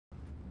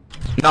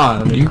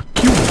Nah, You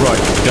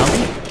rush,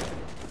 dummy.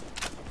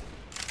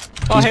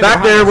 he's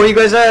back there. Where you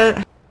guys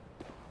at?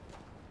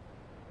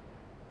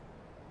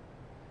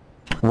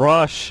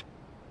 Rush.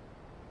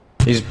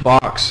 He's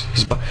box.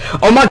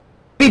 Oh my!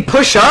 He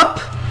push up?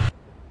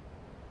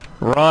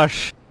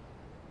 Rush.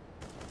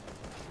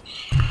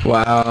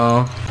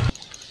 Wow.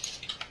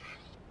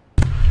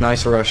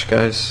 Nice rush,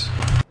 guys.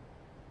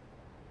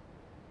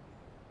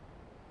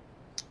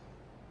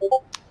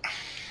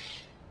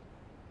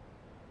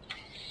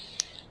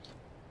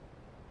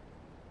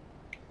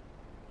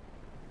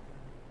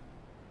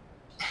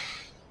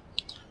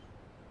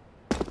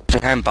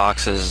 Behind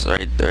boxes,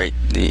 right.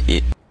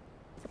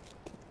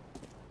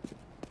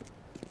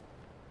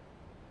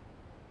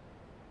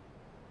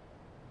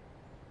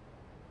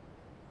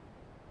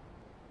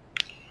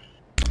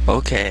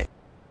 Okay.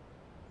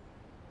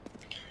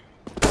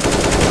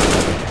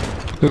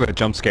 Look at that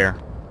jump scare.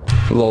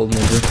 Lol,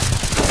 nigga.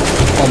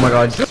 Oh my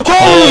god.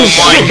 Oh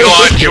my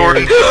god,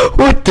 Jordan!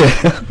 What the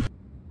hell?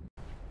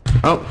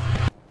 Oh.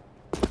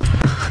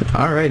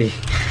 Alrighty.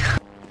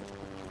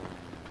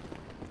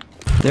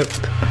 Yep.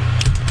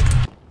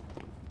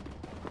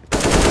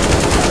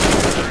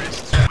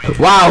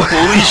 Wow.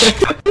 Holy sh-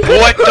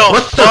 What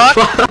the fuck?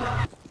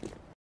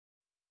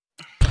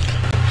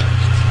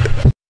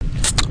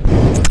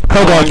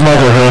 Hey guys,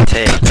 Michael here.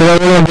 Today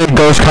we're gonna do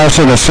Ghost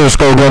Castle the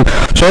Cisco game.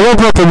 So I don't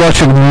know if you're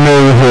watching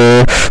me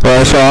here,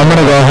 right? So I'm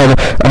gonna go ahead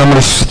and I'm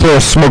gonna still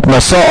smoke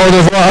myself. Oh,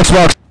 there's one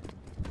Xbox.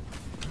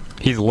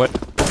 He's lit.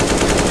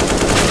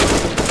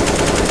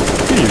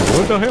 Jeez,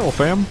 what the hell,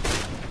 fam?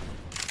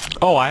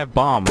 Oh, I have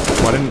bomb.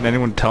 Why didn't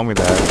anyone tell me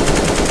that?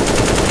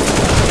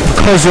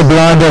 Because you're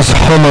blind as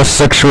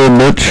homosexual,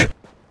 bitch.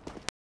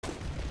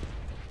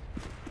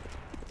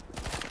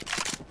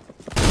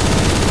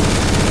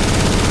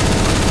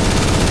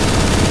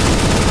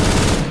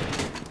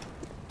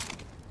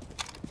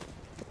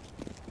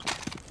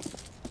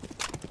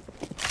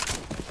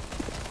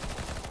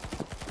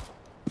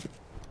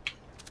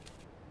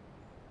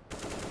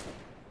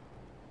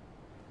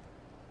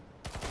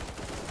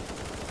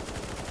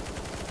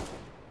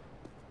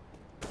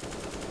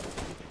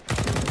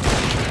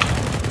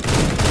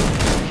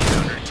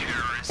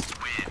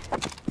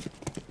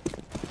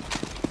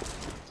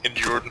 And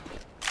Jordan.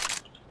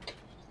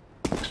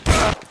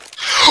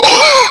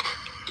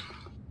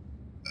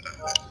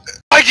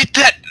 I did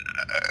that!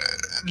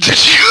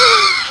 Did you?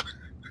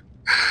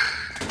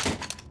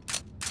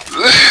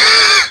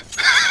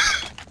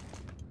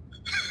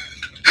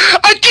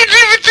 I didn't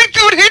even think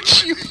that would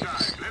hit you!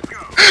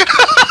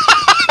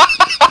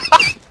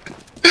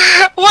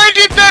 Why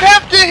did that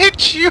have to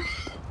hit you?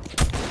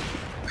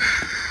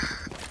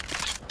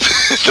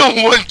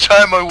 The one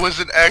time I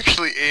wasn't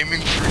actually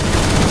aiming for you.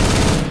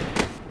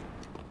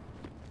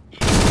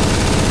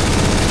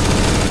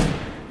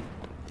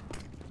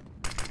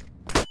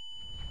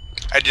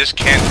 I just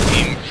can't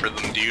aim for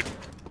them, dude,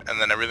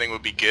 and then everything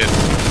would be good.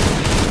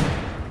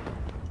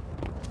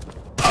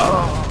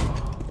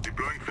 Oh.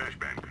 Deploying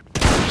flashbang.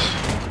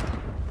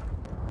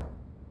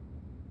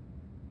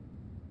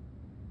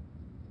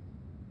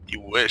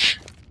 You wish.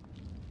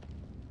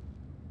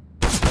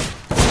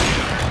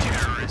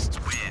 Terrorists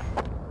win.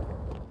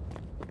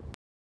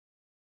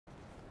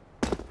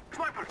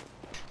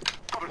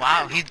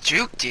 Wow, he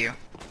juked you.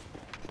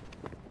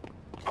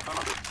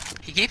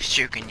 He keeps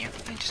juking you.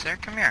 Hey, sir,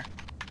 come here.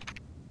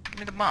 Give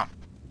me the bomb.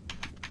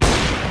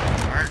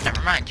 Or,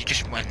 never mind, you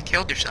just went and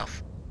killed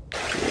yourself.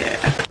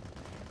 Yeah.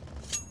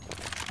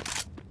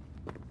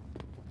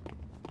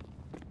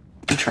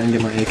 I'm trying to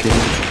get my AK.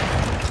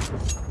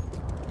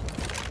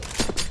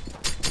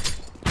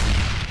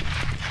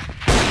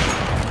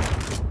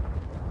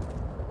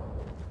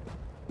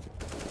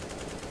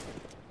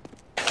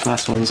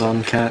 Last one's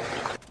on cat.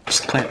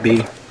 Just plant B.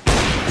 Right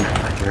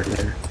there. Too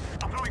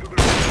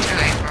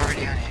late, we're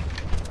already on A.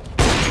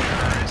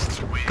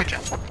 Good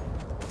job.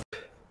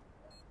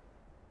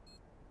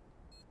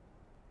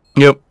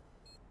 Yep.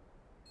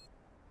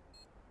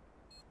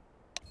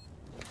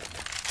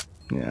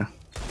 Yeah.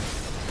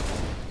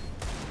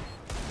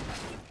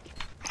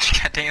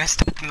 God dang it, I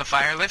stepped in the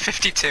fire. Lit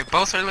 52.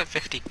 Both are lit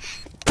 50.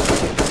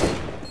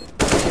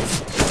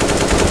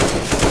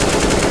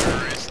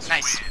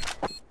 Nice.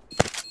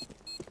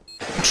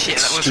 Yeah,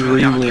 that was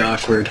really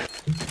awkward.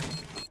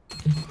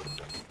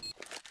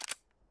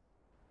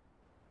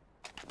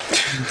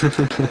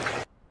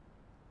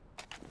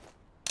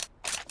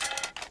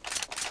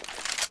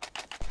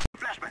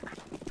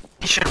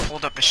 He should have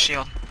pulled up his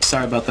shield.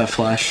 Sorry about that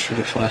flash, if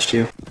it flashed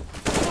you.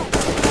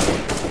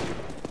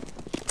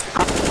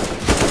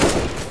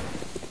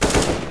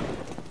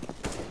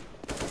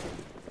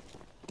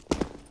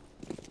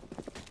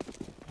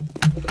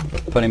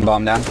 Putting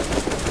bomb down.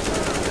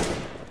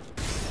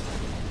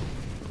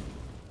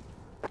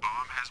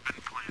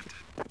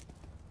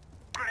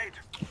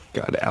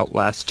 Gotta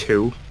outlast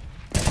 2.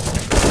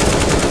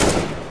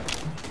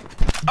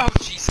 Oh,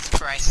 Jesus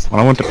Christ. When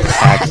I went to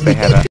PAX, they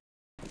had a...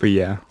 But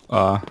yeah,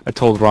 I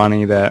told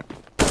Ronnie that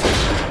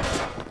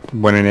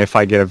when and if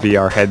I get a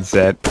VR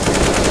headset,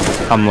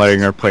 I'm letting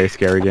her play a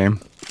scary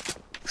game.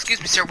 Excuse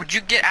me, sir, would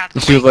you get out of the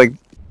She was way? like,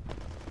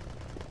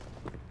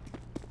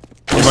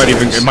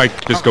 it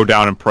might just go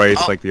down in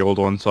price like the old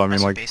one. So I mean,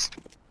 That's like, based.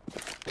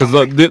 because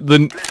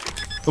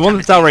the one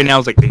that's out right now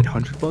is like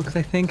 $800,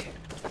 I think.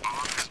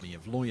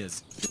 Of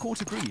lawyers. The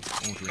court agreed,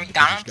 ordering the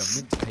McDonald's? British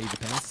government to pay the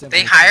pair several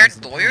They hired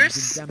thousand lawyers?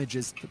 pounds in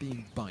damages for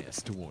being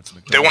biased towards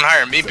McDonald's. They won't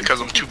hire me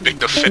because I'm too big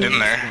to fit in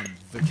there. Won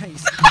the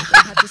case, they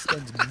had to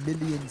spend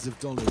millions of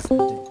dollars and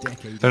a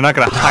decade. They're not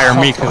gonna hire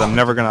me because I'm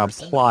never gonna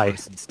apply.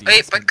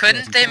 Wait, but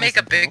couldn't they make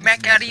a Big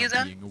Mac out of you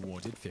then?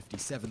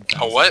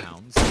 A what?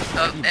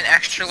 An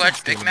extra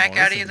large Big Mac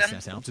out of you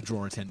then? To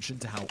draw attention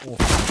to how awful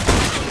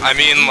I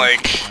mean,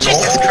 like,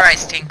 Jesus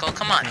Christ, Tinkle,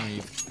 come on.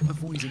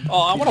 oh,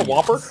 I want a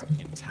Whopper.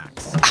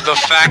 the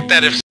fact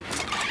that if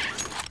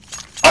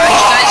Why don't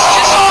you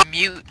guys just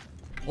mute?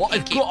 What?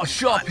 I've got a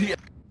shop here.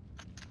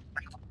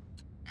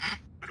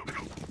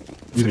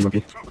 Using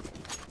monkey.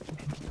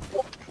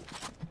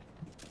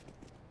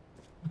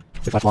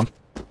 If that's long.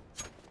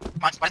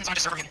 Why didn't someone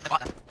just serve me the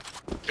button?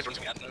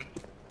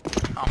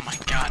 Oh my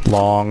god.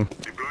 Long.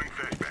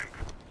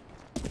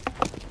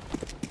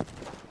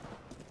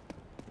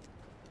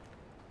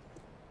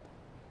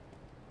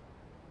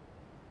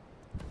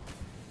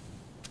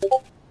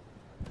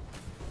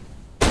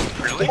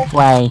 really,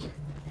 Why?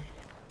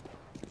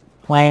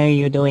 Why are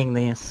you doing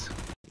this?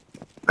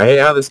 I hate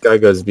how this guy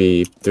goes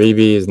B.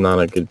 3B is not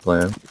a good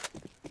plan.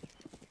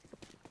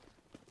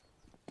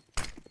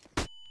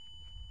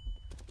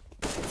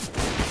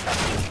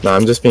 No,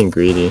 I'm just being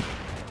greedy.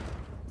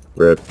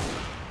 RIP.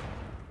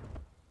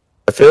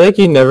 I feel like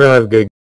you never have good